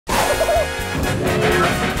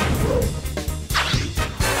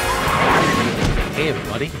Hey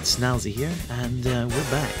everybody, it's Snalzy here, and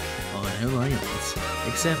we're back on Hill Island.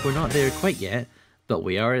 Except we're not there quite yet, but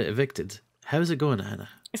we are evicted. How's it going, Hannah?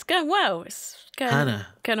 It's going well. It's going, Hannah.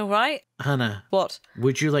 going all right. Hannah. What?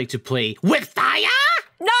 Would you like to play with fire?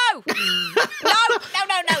 No! No.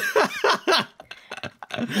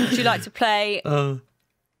 Would you like to play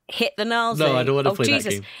Hit the Nazi? No, I don't want to play Jesus.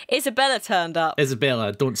 that game. Isabella turned up.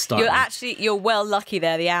 Isabella, don't start. You're well lucky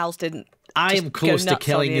there. The owls didn't. I am close to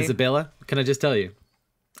killing you. Isabella. Can I just tell you?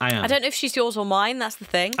 I am. I don't know if she's yours or mine. That's the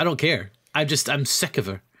thing. I don't care. I'm sick of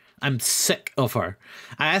her. I'm sick of her.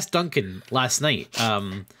 I asked Duncan last night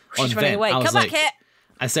on She's running Vent. away. I was Come back here.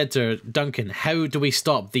 I said to her, Duncan, how do we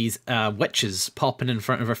stop these witches popping in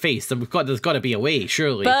front of her face? And there's got to be a way,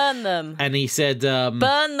 surely. Burn them. And he said,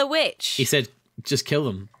 Burn the witch. he said, just kill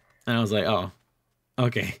them. And I was like, oh,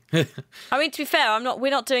 okay. I mean, to be fair, we're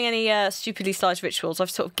not doing any stupidly sized rituals. I've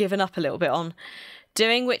sort of given up a little bit on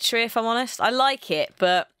doing witchery, if I'm honest. I like it,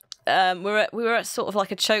 but we were at sort of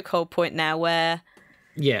like a chokehold point now where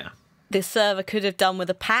Yeah. the server could have done with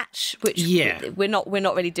a patch, which we're not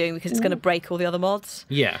really doing because it's going to break all the other mods.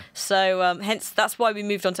 Yeah. So hence that's why we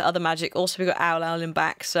moved on to other magic. Also, we got Owl Owlin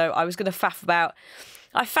back. So I was going to faff about.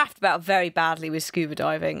 I faffed about very badly with scuba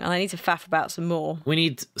diving, and I need to faff about some more. We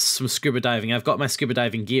need some scuba diving. I've got my scuba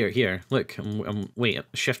diving gear here. Look, wait,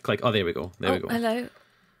 shift click. Oh, there we go. There we go. Hello.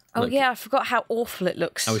 Oh, Look. yeah, I forgot how awful it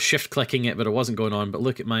looks. I was shift clicking it, but it wasn't going on. But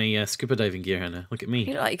look at my scuba diving gear, Hannah. Look at me.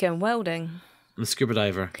 You look like you're going welding. I'm a scuba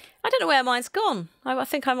diver. I don't know where mine's gone. I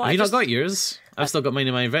think I might Have you just... not got yours? I've still got mine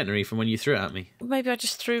in my inventory from when you threw it at me. Maybe I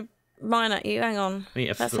just threw mine at you. Hang on. Wait,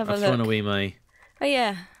 Let's have a I've look. thrown away my... Oh,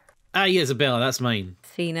 yeah. Ah, yeah, Isabella, that's mine.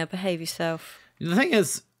 Athena, behave yourself. The thing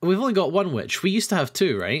is, we've only got one witch. We used to have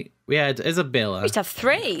two, right? We had Isabella. We should have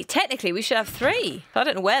three. Technically, we should have three. But I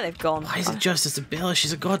don't know where they've gone. Why is it just Isabella?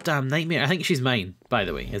 She's a goddamn nightmare. I think she's mine, by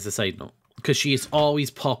the way, as a side note. Because she is always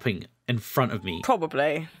popping in front of me.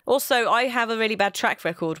 Probably. Also, I have a really bad track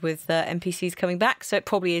record with NPCs coming back, so it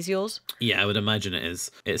probably is yours. Yeah, I would imagine it is.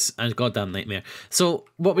 It's a goddamn nightmare. So,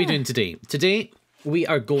 what are we doing today? Today, we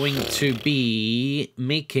are going to be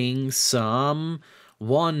making some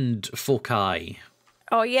wand foci.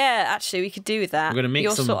 Oh, yeah, actually, we could do that. We're going to make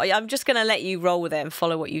some... I'm just going to let you roll with it and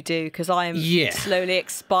follow what you do, because I am slowly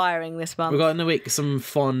expiring this month. We're going to make some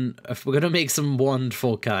fun... We're going to make some wand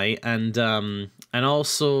foci, and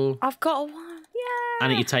also... I've got one. Yeah. I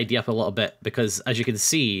need to tidy up a little bit, because as you can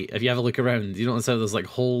see, if you have a look around, you notice how there's like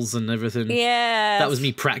holes and everything? Yeah. That was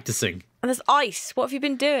me practicing. And there's ice. What have you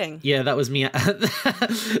been doing? Yeah, that was me.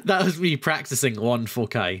 That was me practicing wand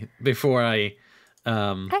foci before I...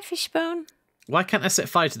 Hi, Fishbone. Why can't I set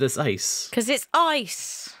fire to this ice? Because it's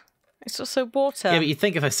ice. It's also water. Yeah, but you'd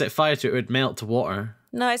think if I set fire to it, it would melt to water.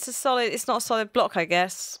 No, it's not a solid block, I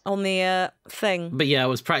guess, on the thing. But yeah, I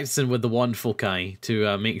was practicing with the wand foci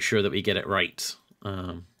to make sure that we get it right.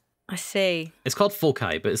 I see. It's called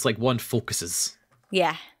foci, but it's like wand focuses.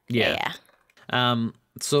 Yeah. Yeah.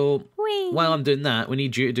 So Whee. while I'm doing that, we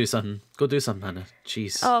need you to do something. Go do something, Hannah.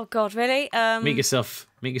 Jeez. Oh God, really? Make yourself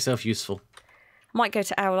useful. Might go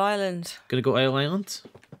to Owl Island. Gonna go Isle Island?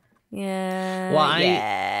 Yeah. Well,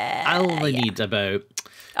 yeah. I only need about...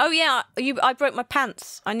 Oh yeah, I broke my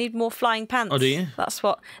pants. I need more flying pants. Oh, do you? That's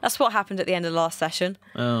what happened at the end of the last session.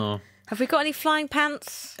 Oh. Have we got any flying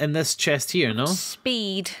pants? In this chest here, no?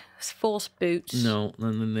 Speed. Force boots. No,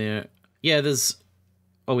 and then there... Yeah, there's...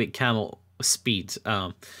 Oh wait, camel. Speed.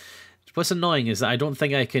 What's annoying is that I don't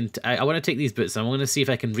think I can... I want to take these boots and I want to see if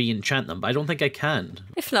I can re-enchant them, but I don't think I can.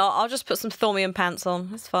 If not, I'll just put some Thormian pants on.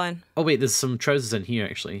 It's fine. Oh wait, there's some trousers in here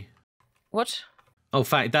actually. What? Oh, in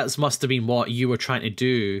fact, that must have been what you were trying to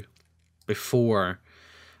do before.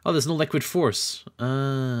 Oh, there's no liquid force.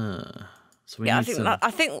 So we need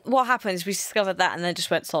I think what happened is we discovered that and then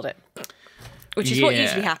just went sod it. Which is what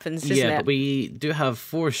usually happens, isn't it? Yeah, but we do have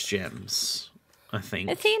force gems, I think.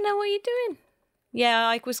 Athena, what are you doing? Yeah,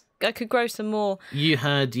 I could grow some more. You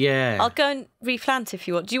had, yeah. I'll go and replant if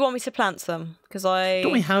you want. Do you want me to plant some? Because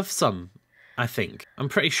Don't we have some, I think? I'm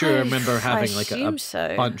pretty sure I remember having like a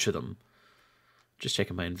bunch of them. Just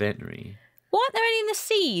checking my inventory. Why aren't there any in the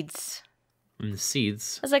seeds? In the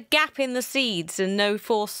seeds? There's a gap in the seeds and no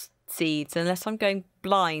force seeds, unless I'm going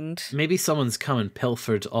blind. Maybe someone's come and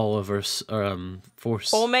pilfered all of our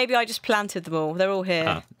force. Or maybe I just planted them all. They're all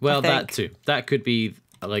here. Well, that too. That could be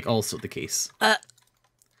like also the case. I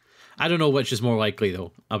don't know which is more likely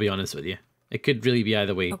though, I'll be honest with you. It could really be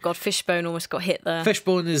either way. Oh God, Fishbone almost got hit there.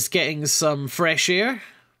 Fishbone is getting some fresh air.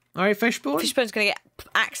 All right, Fishbone? Fishbone's going to get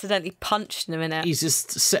accidentally punched in a minute. He's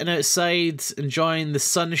just sitting outside, enjoying the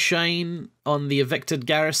sunshine on the evicted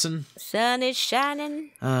garrison. Sun is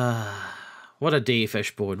shining. What What a day,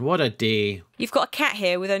 Fishbone. What a day. You've got a cat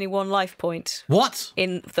here with only 1 life point. What?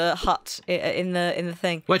 In the hut, in the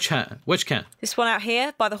thing. Which cat? Which cat? This one out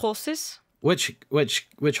here by the horses. Which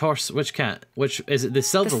horse? Which cat? Which is it? The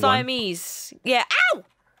silver The one? Siamese. Yeah. Ow! Mother!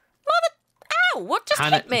 Ow! What just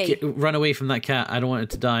Hannah, hit me? run away from that cat. I don't want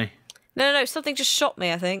it to die. No. Something just shot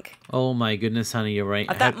me, I think. Oh my goodness, Hannah, you're right.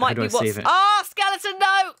 That might how do be I save it? Oh, skeleton,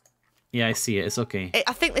 no! Yeah, I see it. It's okay.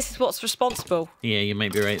 I think this is what's responsible. Yeah, you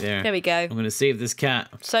might be right there. There we go. I'm going to save this cat.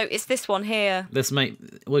 So it's this one here. This might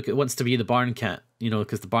look. It wants to be the barn cat,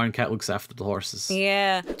 because the barn cat looks after the horses.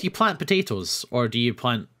 Yeah. Do you plant potatoes or do you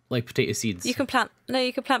plant like potato seeds? You can plant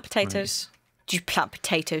potatoes. Right. Do you plant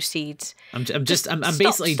potato seeds? I'm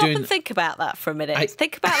basically stop doing. And think about that for a minute.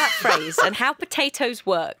 Think about that phrase and how potatoes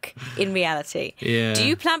work in reality. Yeah. Do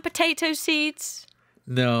you plant potato seeds?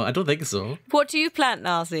 No, I don't think so. What do you plant,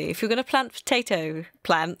 Nazi? If you're going to plant potato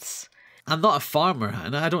plants. I'm not a farmer,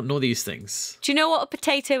 Hannah. I don't know these things. Do you know what a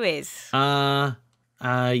potato is? Yeah.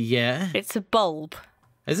 It's a bulb.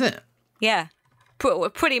 Is it? Yeah.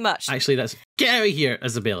 Pretty much. Actually, get out of here,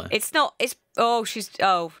 Isabella. It's not. It's. She's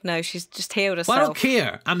just healed herself. Well, I don't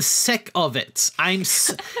care. I'm sick of it.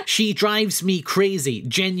 She drives me crazy.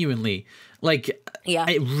 Genuinely, Yeah.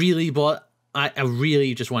 It really. I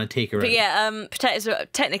really just want to take her out. But yeah, potatoes are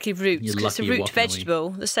technically roots because it's a root vegetable,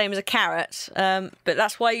 the same as a carrot. But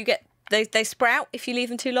that's why you get they sprout if you leave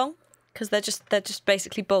them too long because they're just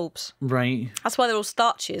basically bulbs. Right. That's why they're all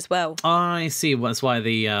starchy as well. Oh, I see. That's why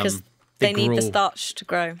because they need the starch to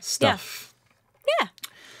grow. Stuff. Yeah.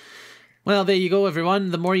 Well, there you go,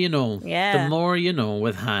 everyone. The more you know. Yeah. The more you know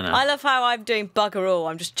with Hannah. I love how I'm doing bugger all.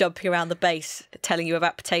 I'm just jumping around the base telling you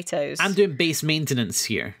about potatoes. I'm doing base maintenance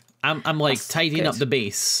here. I'm like That's tidying good. up the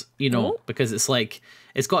base, Ooh. because it's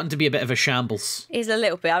gotten to be a bit of a shambles. It is a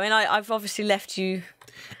little bit. I mean, I've obviously left you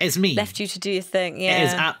It's me. to do your thing. Yeah. It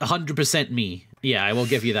is 100% me. Yeah, I will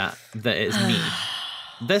give you that it's me.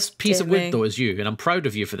 This piece Dear of wood, me. though, is you, and I'm proud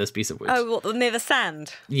of you for this piece of wood. Oh, well, near the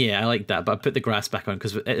sand. Yeah, I like that, but I put the grass back on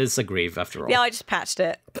because it is a grave after all. Yeah, I just patched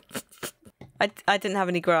it. I didn't have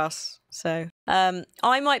any grass, so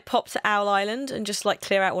I might pop to Owl Island and just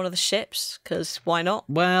clear out one of the ships because why not?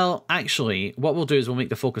 Well, actually, what we'll do is we'll make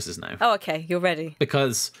the focuses now. Oh, okay, you're ready.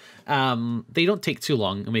 Because they don't take too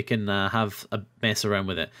long, and we can have a mess around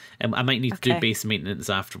with it. And I might need to do base maintenance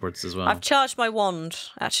afterwards as well. I've charged my wand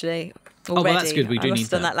actually already. Oh, well, that's good. We do I must need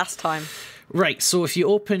have done that last time. Right. So if you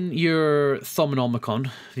open your Thaumonomicon,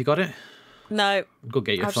 have you got it? No. Go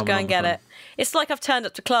get your Thaumonomicon. I'll just go and get it. It's like I've turned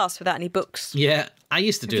up to class without any books. Yeah, I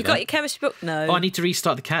used to do Have that. you got your chemistry book? No. Oh, I need to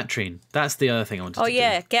restart the cat train. That's the other thing I wanted to do. Oh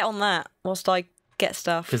yeah, get on that whilst I get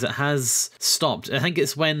stuff. Because it has stopped. I think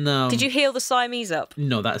it's when... Did you heal the Siamese up?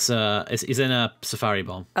 No, that's it's in a safari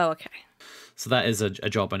bomb. Oh, okay. So that is a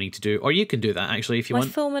job I need to do. Or you can do that, actually, if you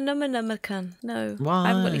want. My Thaumonomicon. No. Why? I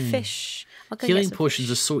haven't got any fish. I'll go Healing get some potions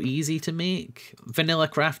fish. are so easy to make. Vanilla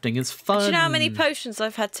crafting is fun. Do you know how many potions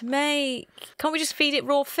I've had to make? Can't we just feed it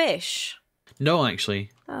raw fish? No,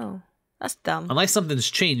 actually. Oh, that's dumb. Unless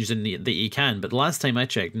something's changed in that you can. But the last time I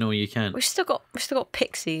checked, no, you can't. We've still got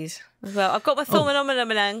pixies as well. I've got my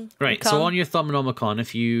Thaumonomicon. Right, so on your Thaumonomicon,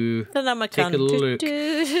 if you take a look,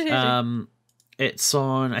 it's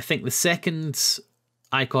on, I think, the second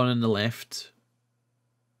icon on the left.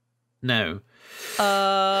 No.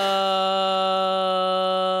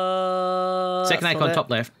 Second icon top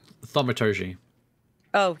left, thaumaturgy.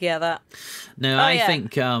 Oh, yeah, that. Now, I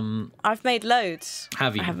think... I've made loads.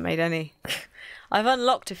 Have you? I haven't made any. I've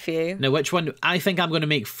unlocked a few. Now, which one? I think I'm going to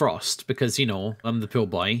make Frost because, I'm the pool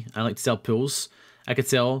boy. I like to sell pools. I could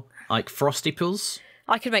sell, frosty pools.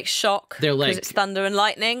 I could make shock because it's thunder and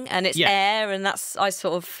lightning and it's air and that's,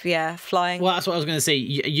 flying. Well, that's what I was going to say.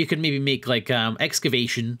 You could maybe make,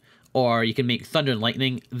 excavation or you can make thunder and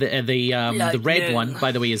lightning. The red one,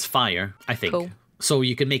 by the way, is fire, I think. Cool. So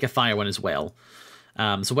you can make a fire one as well.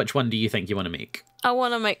 So which one do you think you want to make? I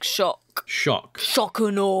want to make shock. Shock. Shock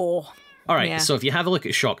and awe. All right, so if you have a look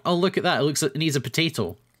at shock, oh, look at that. It needs a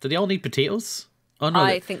potato. Do they all need potatoes? Oh, no.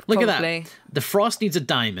 I think look probably. At that. The frost needs a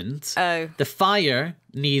diamond. Oh. The fire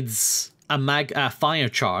needs a fire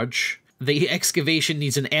charge. The excavation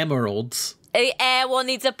needs an emerald. The air one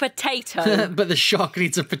needs a potato. But the shock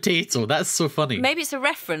needs a potato. That's so funny. Maybe it's a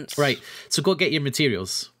reference. Right, so go get your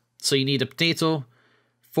materials. So you need a potato,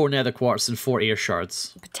 4 nether quartz, and 4 air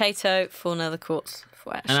shards. Potato, 4 nether quartz,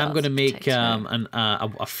 4 air shards. And I'm going to make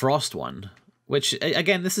a frost one. Which,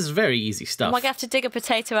 again, this is very easy stuff. Am I going to have to dig a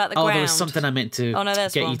potato out the ground? Oh, there was something I meant to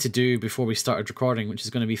get one. you to do before we started recording, which is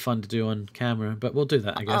going to be fun to do on camera. But we'll do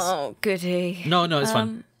that, I guess. Oh, goody. No, it's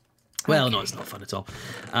fun. Well, no, it's not fun at all.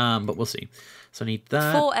 But we'll see. So I need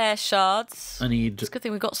that. 4 air shards. I need... It's a good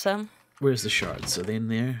thing we got some. Where's the shards? Are they in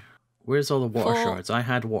there? Where's all the water 4. shards? I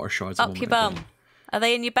had water shards a Up moment your ago. bum. Are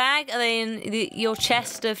they in your bag? Are they in your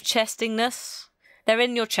chest of chestingness? They're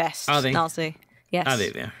in your chest. Are they? Nazi. Yes. Are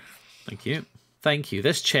they there? Thank you. Thank you.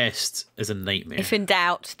 This chest is a nightmare. If in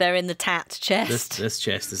doubt, they're in the tat chest. This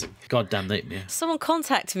chest is a goddamn nightmare. Someone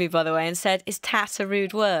contacted me, by the way, and said, "Is tat a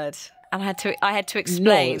rude word?" And I had to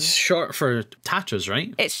explain. No, it's short for tatters,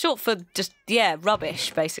 right? It's short for just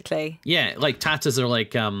rubbish, basically. Yeah, like tatters are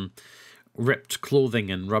like ripped clothing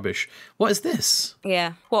and rubbish. What is this?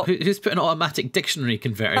 Yeah. What? Who's put an automatic dictionary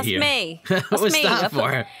converter That's here? me. What That's was me. that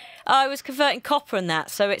for? I was converting copper and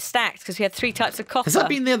that, so it's stacked because we had 3 types of copper. Has that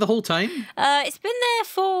been there the whole time? It's been there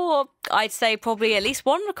for, I'd say, probably at least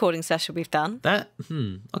 1 recording session we've done.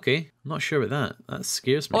 Okay. I'm not sure about that. That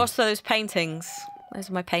scares me. Also, those paintings.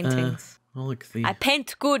 Those are my paintings. Oh, look, I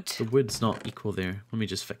paint good. the wood's not equal there. Let me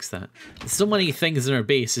just fix that. So many things in our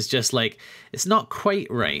base is just like, it's not quite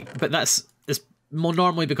right, but it's more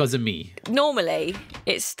normally because of me. Normally,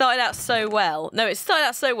 it started out so well. No, it started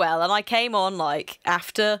out so well, and I came on like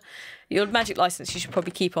after your magic license. You should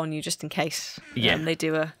probably keep on you just in case. Yeah, they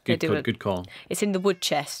do a good call. It's in the wood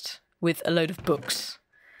chest with a load of books.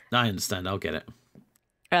 I understand. I'll get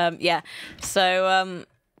it. Yeah. So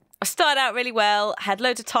I started out really well. Had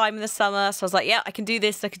loads of time in the summer, so I was like, yeah, I can do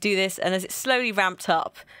this. And as it slowly ramped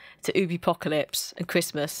up to Ubipocalypse and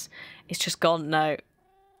Christmas, it's just gone.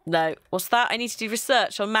 No, what's that? I need to do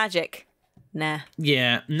research on magic. Nah.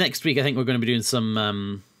 Yeah, next week I think we're going to be doing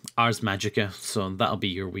some Ars Magica, so that'll be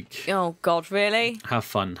your week. Oh God, really? Have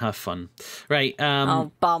fun. Right.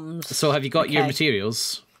 Oh, bums. So have you got your Okay.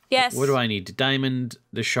 materials? Yes. What do I need? Diamond,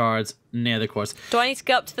 the shards, nether quartz. Do I need to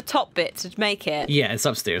go up to the top bit to make it? Yeah, it's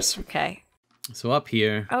upstairs. Okay. So up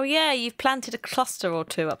here. Oh yeah, you've planted a cluster or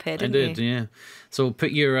 2 up here, didn't you? I did, yeah. So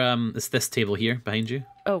put your it's this table here behind you.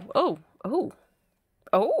 Oh.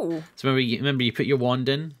 So remember you put your wand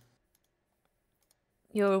in.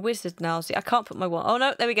 You're a wizard now. See, I can't put my wand. Oh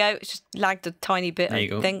no, there we go. It's just lagged a tiny bit. There you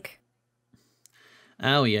go. I think.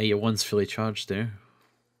 Oh yeah, your wand's fully charged there.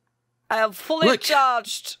 I am fully Look.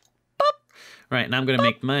 charged. Boop. Right, now I'm going to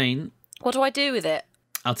make mine. What do I do with it?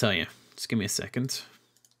 I'll tell you. Just give me a second.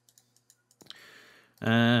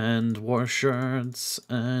 And water shards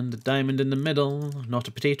and a diamond in the middle, not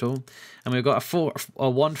a potato. And we've got a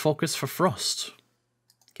 1 focus for frost.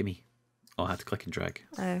 Gimme. Oh, I had to click and drag.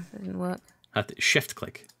 Oh, it didn't work. I had to shift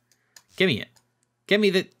click. Gimme it. Gimme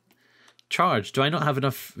the charge. Do I not have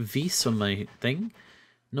enough Vs on my thing?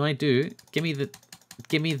 No, I do. Gimme the.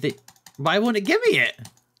 Why won't it give me it?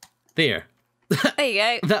 There. There you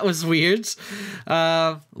go. That was weird.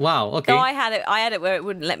 Wow. Okay. No, I had it where it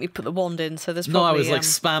wouldn't let me put the wand in, so there's probably... No, I was like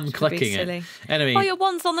spam clicking it. Anyway. Oh, your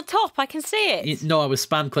wand's on the top. I can see it. No, I was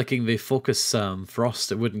spam clicking the focus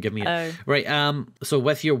frost. It wouldn't give me it. Oh. Right. So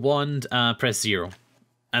with your wand, press 0,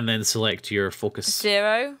 and then select your focus.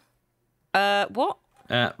 0. What?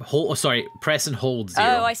 Press and hold 0.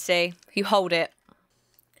 Oh, I see. You hold it.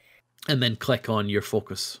 And then click on your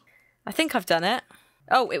focus. I think I've done it.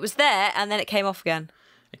 Oh, it was there, and then it came off again.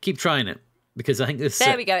 Keep trying it, because I think this.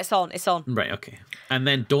 There we go. It's on. It's on. Right. Okay. And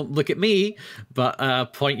then don't look at me, but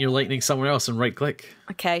point your lightning somewhere else and right click.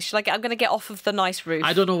 Okay. I'm going to get off of the nice roof.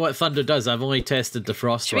 I don't know what thunder does. I've only tested the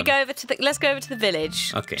frost Should one. we go over to the? Let's go over to the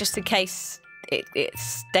village. Okay. Just in case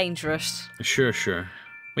it's dangerous. Sure.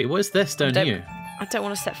 Wait, what is this down here? I don't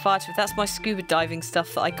want to set fire to it. That's my scuba diving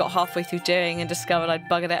stuff that I got halfway through doing and discovered I'd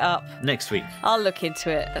buggered it up. Next week. I'll look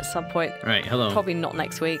into it at some point. Right. Hello. Probably not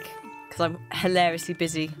next week because I'm hilariously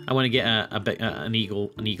busy. I want to get an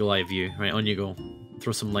eagle eye view. Right, on you go.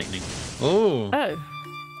 Throw some lightning. Oh.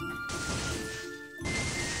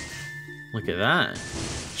 Look at that.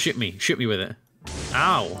 Shoot me with it.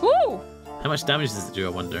 Ow. Woo! How much damage does it do, I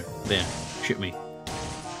wonder? There. Shoot me.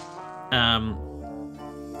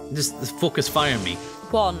 Just focus fire me.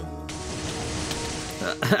 1.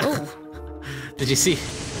 Oh. Did you see?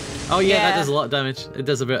 Oh yeah, Yeah. that does a lot of damage. It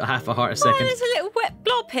does about half a heart a Oh, second. there's a little wet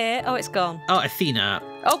blob here. Oh, it's gone. Oh, Athena.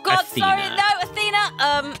 Oh God, Athena. sorry, no,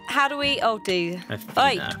 Athena. How do we? Oh, dear.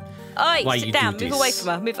 Athena. Oi, Why sit you down. do Move away this?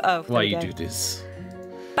 from her. Move. Oh, there Why we you go. do this?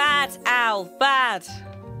 Bad, Owl. Bad.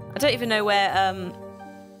 I don't even know where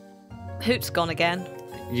Hoot's gone again.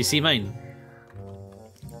 Did you see mine?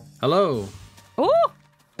 Hello. Ooh.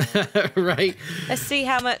 Right. Let's see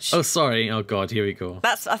how much. Oh, sorry. Oh God, here we go.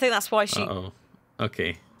 I think that's why she. Uh-oh.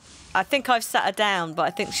 Okay. I think I've sat her down, but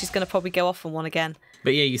I think she's going to probably go off on one again.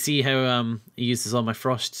 But yeah, you see how he uses all my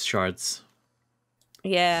frost shards.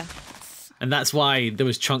 Yeah. And that's why there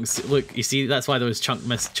was chunks. Look, you see, that's why there was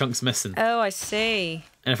chunks missing. Oh, I see.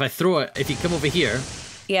 And if I throw it, if you come over here,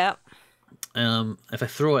 Yeah. if I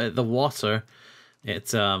throw it at the water,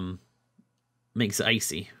 it makes it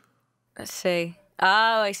icy. Let's see.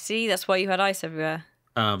 Oh, I see. That's why you had ice everywhere.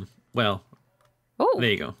 Well, Oh,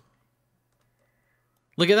 there you go.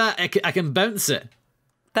 Look at that. I can bounce it.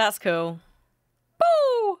 that's cool.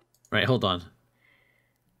 Woo! Right, hold on.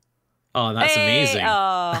 Oh, that's amazing.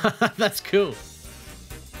 Oh. That's cool.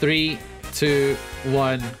 3, 2,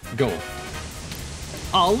 1, go.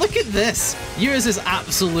 Oh, look at this. Yours is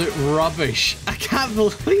absolute rubbish. I can't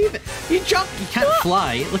believe it. You jump, you can't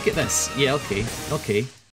fly. Look at this. Yeah, okay. Okay.